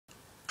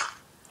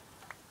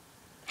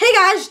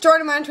guys,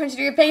 Jordan Mon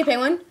 23 Penny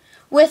Penguin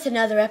with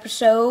another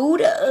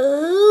episode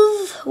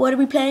of what are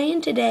we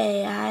playing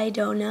today? I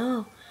don't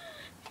know.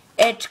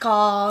 It's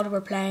called we're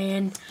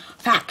playing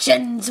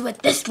Factions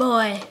with this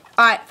boy.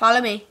 Alright, follow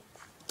me.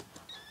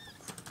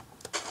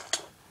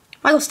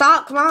 Michael,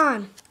 stop, come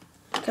on.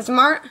 Cause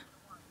Mart.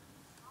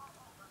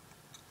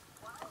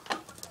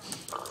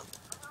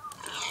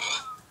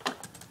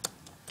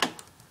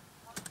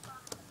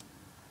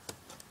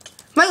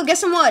 Michael, get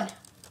some wood.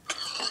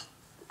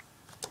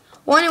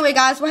 Well, anyway,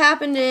 guys, what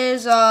happened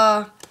is,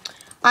 I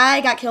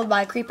got killed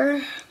by a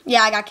creeper.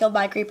 Yeah, I got killed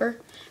by a creeper.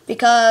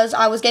 Because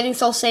I was getting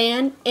soul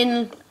sand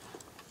in...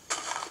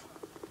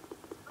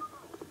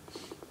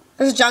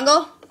 There's a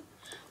jungle?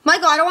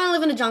 Michael, I don't want to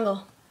live in a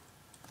jungle.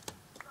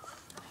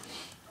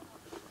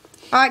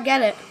 Alright,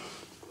 get it.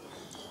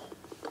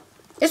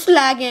 It's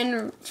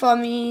lagging for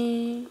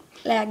me.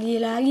 Laggy,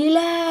 laggy,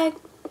 lag.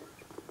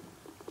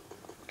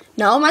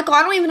 No, Michael,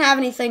 I don't even have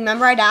anything.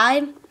 Remember, I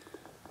died?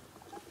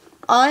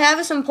 All I have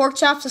is some pork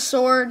chops, a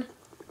sword,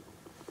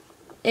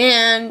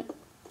 and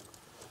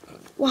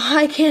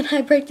why can't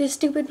I break this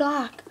stupid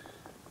block?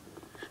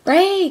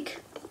 Break!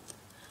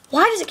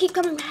 Why does it keep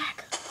coming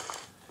back?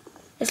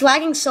 It's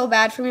lagging so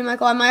bad for me,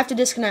 Michael. I might have to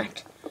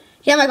disconnect.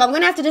 Yeah, Michael, I'm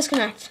going to have to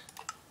disconnect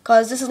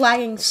because this is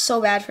lagging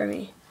so bad for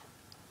me.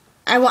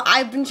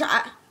 I've been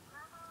trying.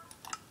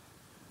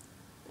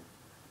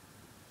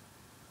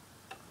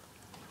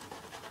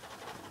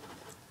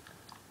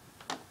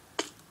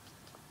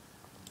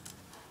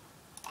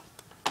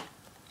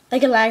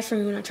 Like it lags for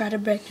me when I try to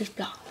break this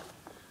block.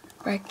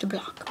 Break the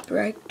block.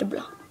 Break the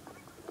block.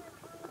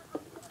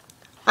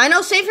 I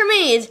know, same for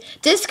me. Is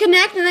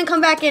disconnect and then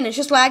come back in. It's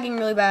just lagging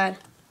really bad.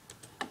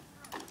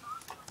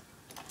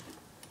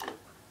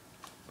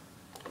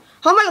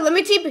 Oh my god, let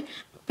me TP.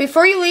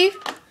 Before you leave,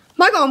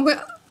 Michael, I'm going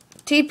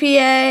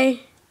TPA.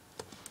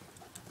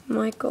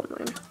 Michael,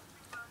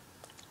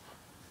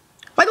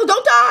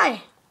 don't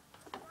die.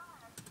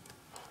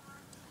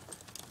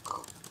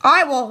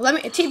 Alright, well, let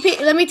me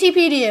TP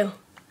to you.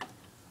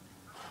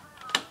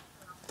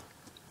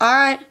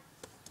 Alright.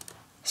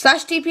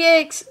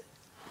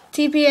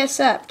 /TP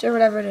accept or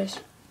whatever it is.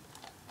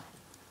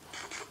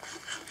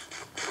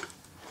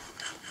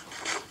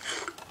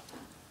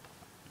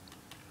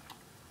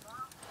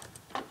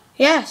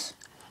 Yes.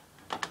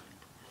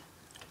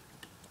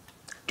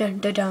 Dun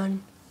dun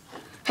dun.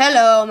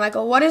 Hello,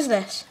 Michael. What is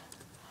this?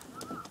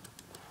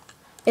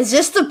 Is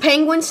this the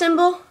penguin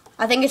symbol?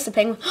 I think it's the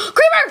penguin.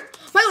 Creeper!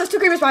 Michael, there's two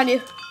creepers behind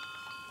you.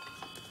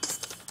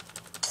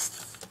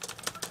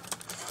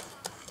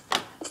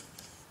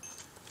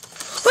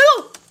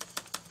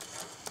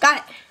 Got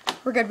it.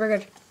 We're good, we're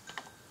good.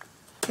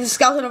 There's a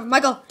skeleton over.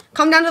 Michael,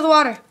 come down to the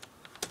water.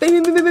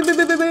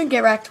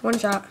 Get wrecked. One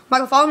shot.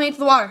 Michael, follow me to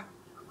the water.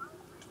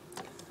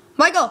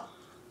 Michael,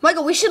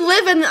 we should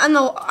live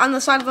on the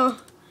side of the...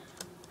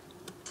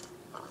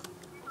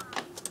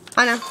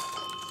 I know.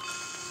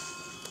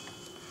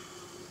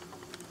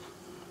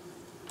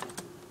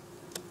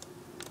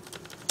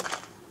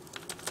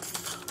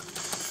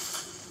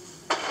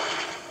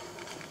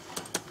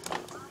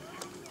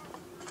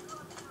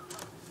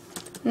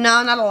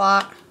 No, not a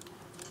lot.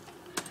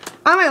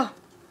 Oh,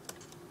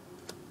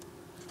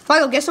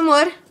 Michael, get some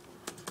wood.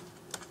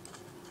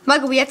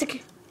 Michael, we have to...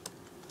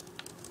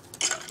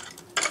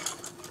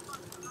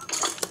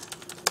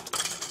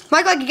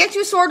 Michael, I can get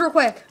you a sword real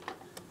quick.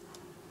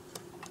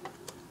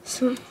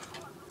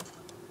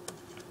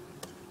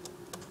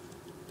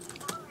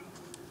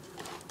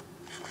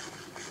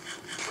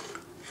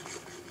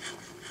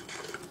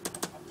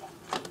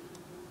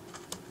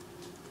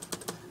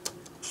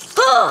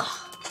 Ugh.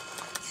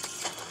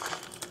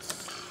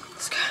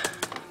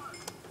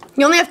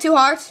 You only have 2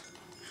 hearts?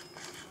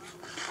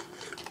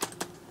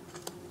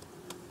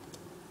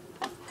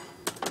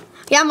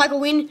 Yeah, Michael,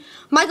 we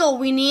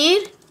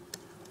need...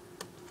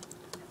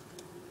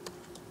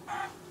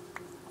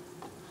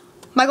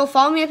 Michael,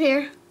 follow me up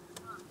here.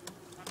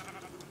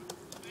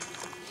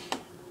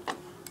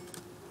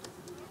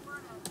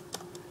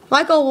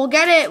 Michael, we'll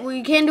get it.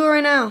 We can't do it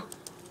right now.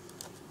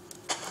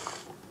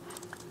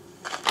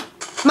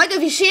 Michael,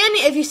 if you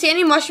see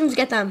any mushrooms,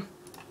 get them.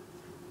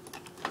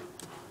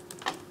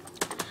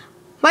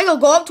 Michael,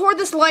 go up toward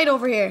this light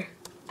over here.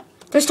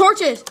 There's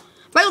torches.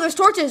 Michael, there's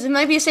torches. It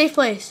might be a safe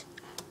place.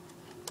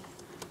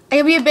 It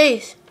could be a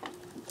base.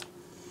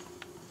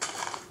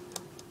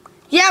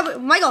 Yeah,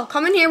 but Michael,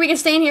 come in here. We can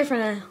stay in here for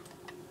now.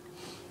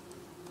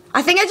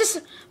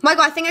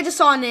 Michael, I think I just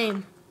saw a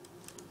name.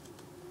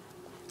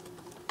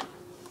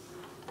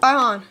 Alright,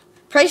 hold on.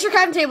 Place your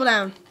crafting table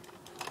down.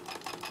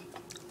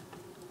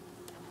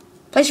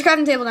 Place your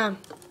crafting table down.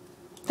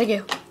 Thank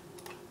you.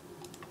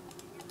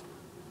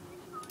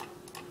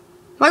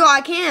 Michael,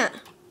 I can't.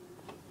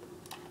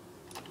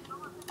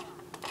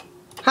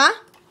 Huh?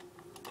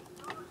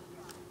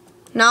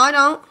 No, I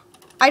don't.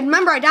 I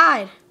remember I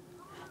died.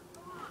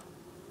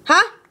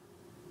 Huh?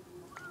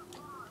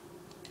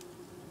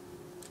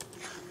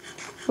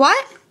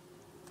 What?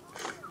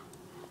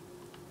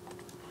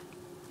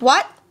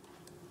 What?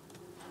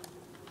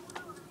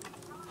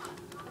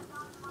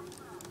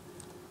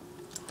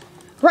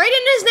 Right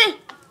in his name.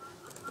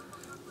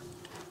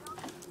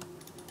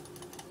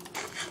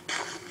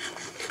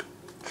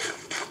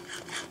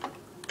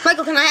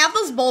 Michael, can I have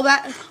those bowl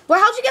back? Where?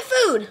 How'd you get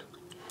food?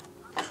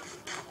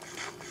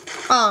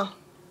 Oh.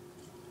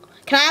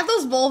 Can I have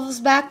those bowls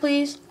back,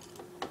 please?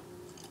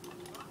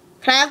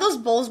 Can I have those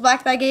bowls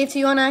back that I gave to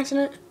you on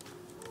accident?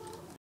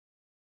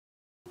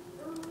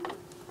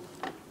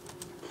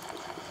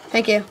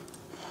 Thank you.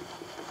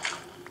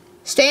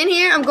 Stay in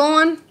here. I'm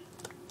going.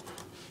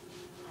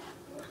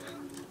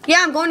 Yeah,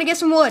 I'm going to get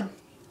some wood.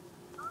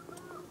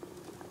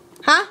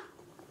 Huh?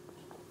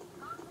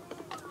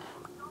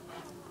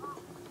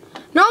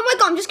 No,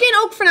 Michael, I'm just getting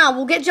oak for now.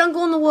 We'll get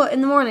jungle in the wood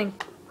in the morning.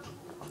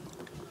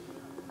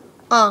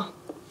 Oh.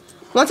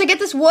 Once I get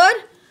this wood,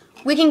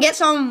 we can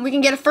get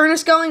a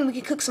furnace going, we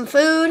can cook some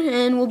food,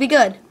 and we'll be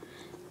good.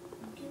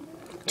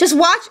 Just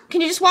watch,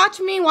 can you just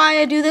watch me while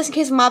I do this in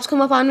case mobs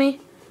come up on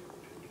me?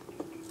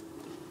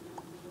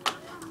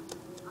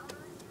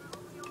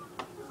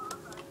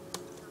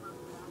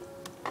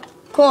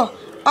 Cool.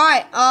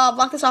 Alright,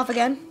 block this off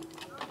again.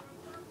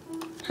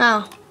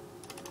 How?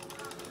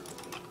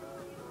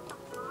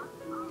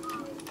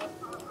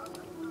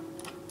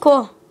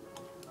 Cool.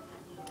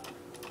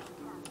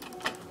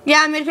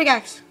 Yeah, I made a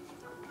pickaxe.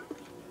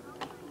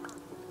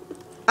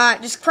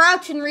 Alright, just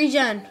crouch and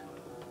regen.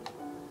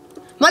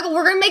 Michael,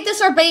 we're gonna make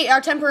this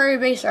our temporary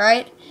base,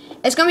 alright?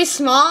 It's gonna be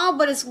small,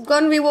 but it's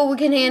gonna be what we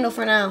can handle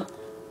for now.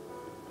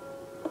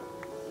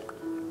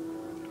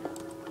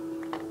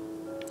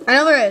 I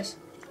know there is.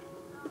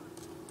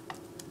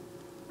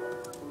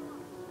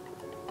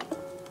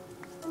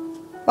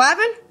 What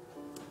happened?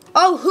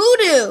 Oh,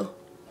 hoodoo!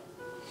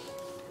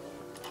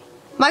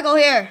 Michael,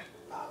 here.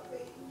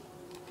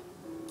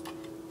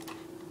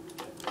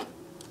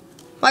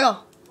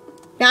 Michael,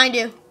 behind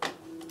you.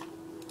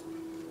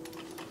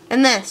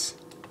 And this.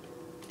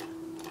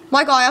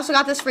 Michael, I also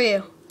got this for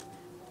you.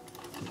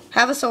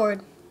 Have a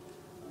sword.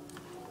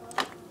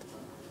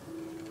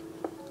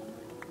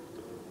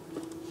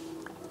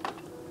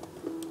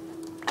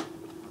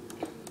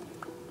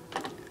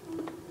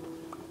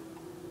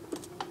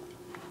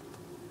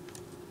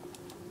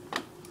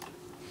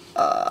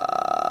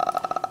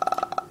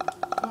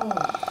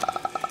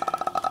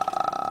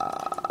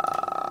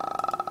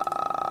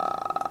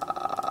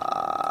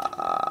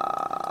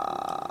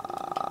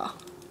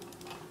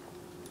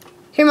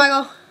 Here,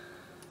 Michael.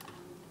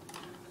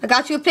 I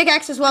got you a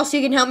pickaxe as well so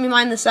you can help me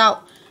mine this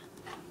out.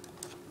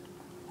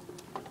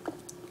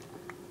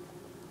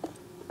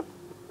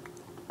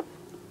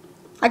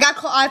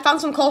 I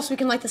found some coal so we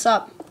can light this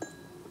up.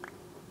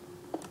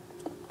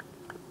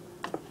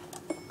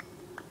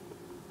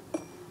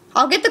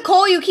 I'll get the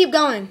coal, you keep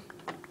going.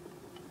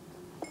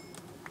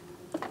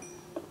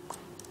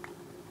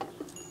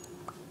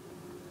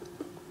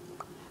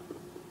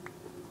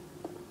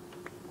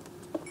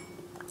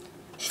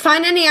 If you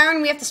find any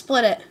iron, we have to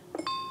split it.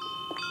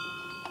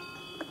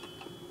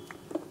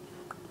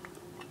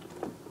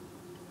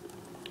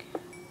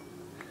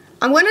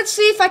 I'm gonna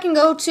see if I can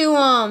go to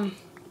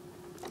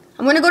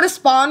I'm gonna go to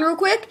spawn real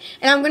quick,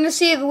 and I'm gonna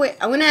see if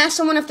I'm gonna ask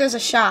someone if there's a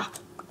shop.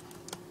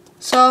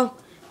 So,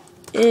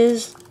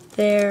 is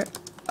there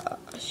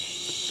a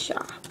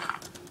shop?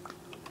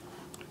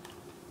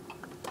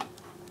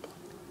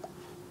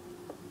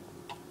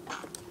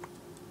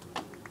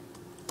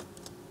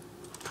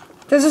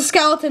 There's a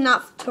skeleton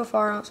not too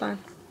far outside.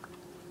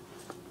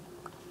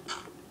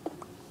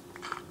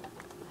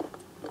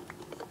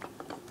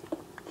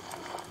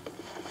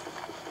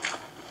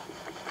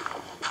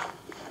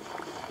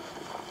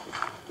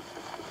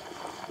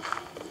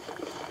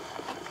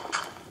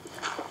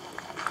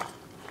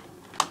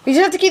 We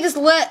just have to keep this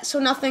lit so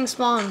nothing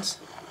spawns.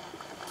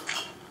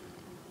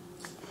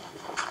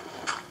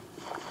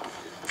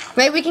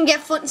 Maybe we can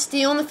get flint and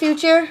steel in the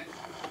future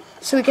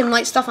so we can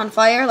light stuff on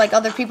fire, like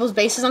other people's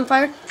bases on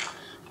fire.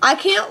 I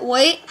can't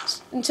wait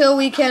until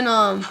we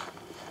can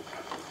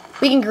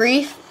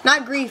grief.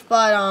 Not grief,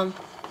 but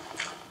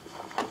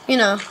you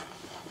know.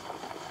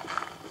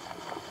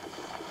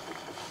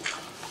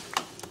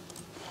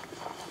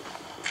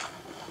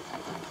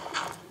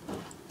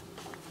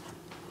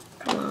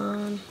 Come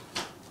on.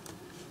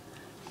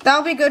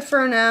 That'll be good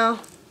for now.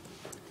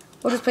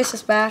 We'll just place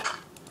this back.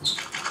 Just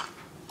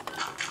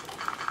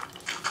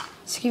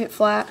keep it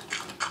flat.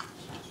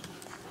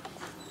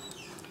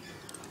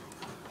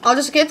 I'll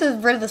just get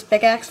rid of this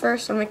pickaxe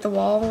first and make the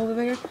wall a little bit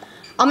bigger.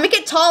 I'll make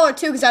it taller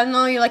too because I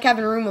know you like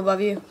having room above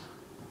you.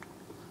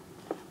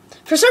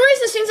 For some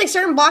reason it seems like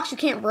certain blocks you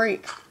can't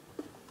break.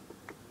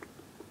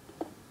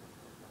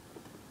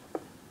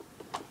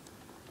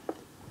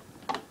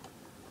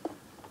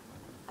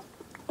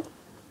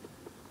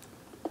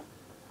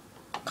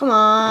 Come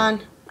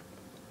on.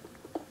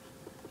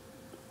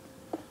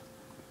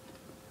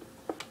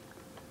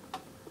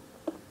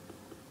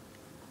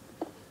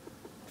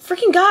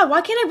 Freaking God,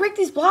 why can't I break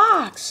these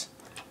blocks?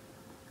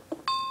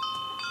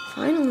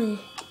 Finally.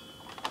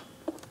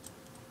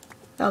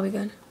 That'll be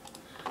good.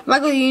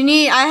 Michael,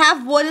 I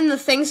have wood in the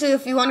thing, so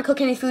if you want to cook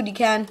any food, you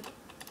can.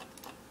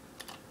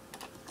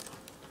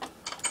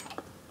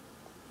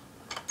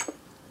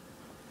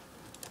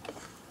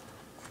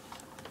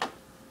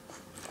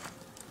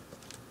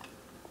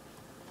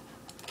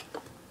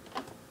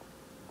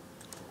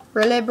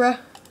 Really, bruh?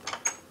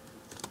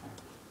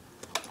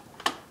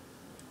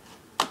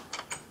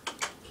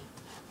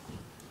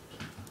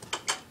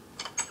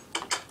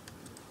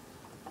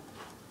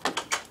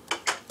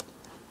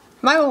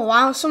 Michael,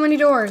 wow, so many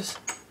doors.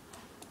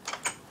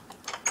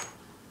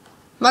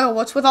 Michael,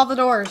 what's with all the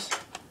doors?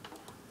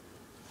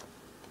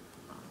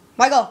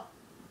 Michael?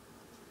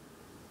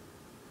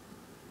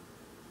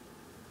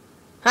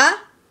 Huh?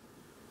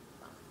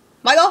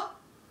 Michael?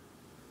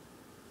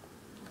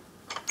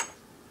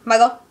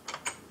 Michael?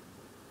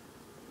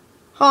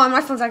 Hold on,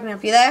 my phone's acting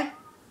up. You there?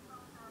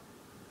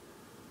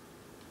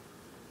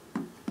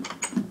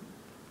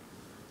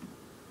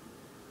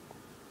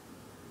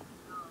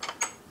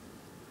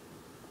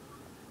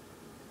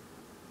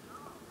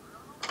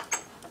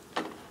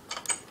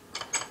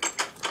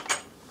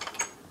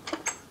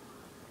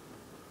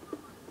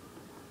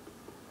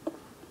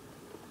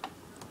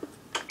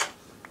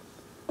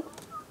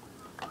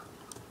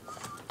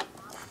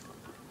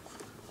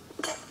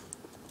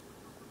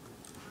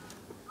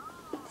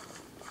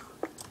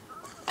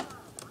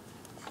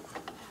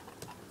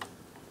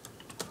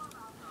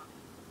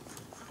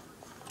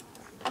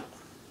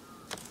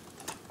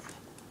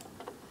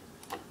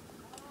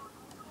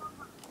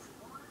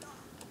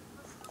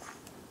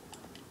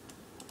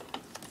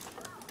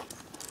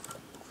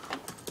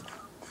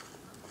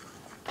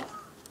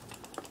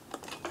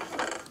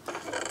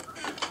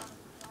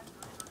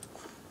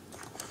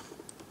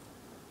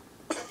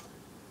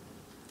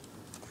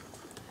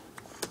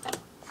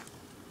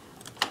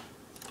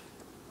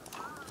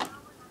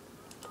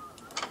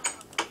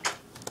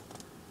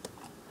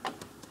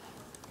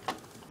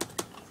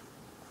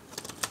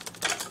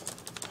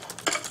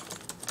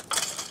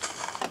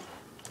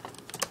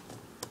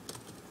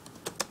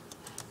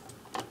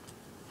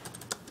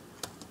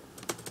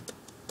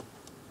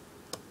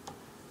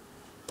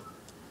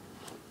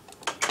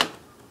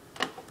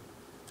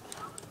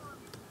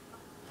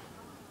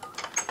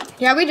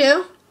 Yeah, we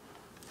do.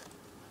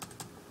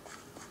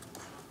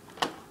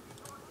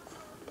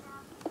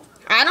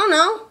 I don't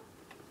know.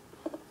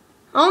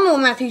 I don't know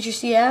what my future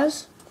C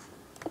has.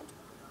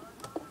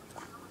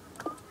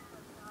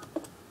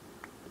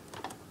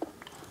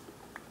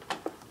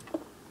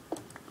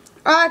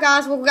 Alright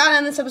guys, well we gotta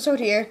end this episode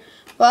here.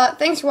 But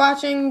thanks for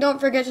watching. Don't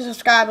forget to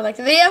subscribe and like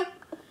the video.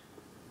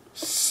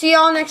 See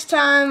y'all next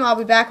time. I'll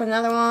be back with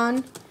another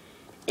one.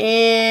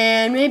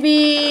 And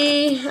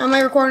maybe I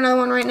might record another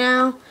one right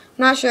now.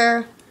 I'm not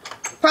sure.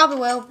 Probably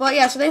will. But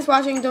yeah, so thanks for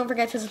watching. Don't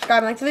forget to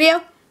subscribe and like the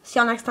video. See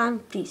y'all next time.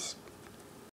 Peace.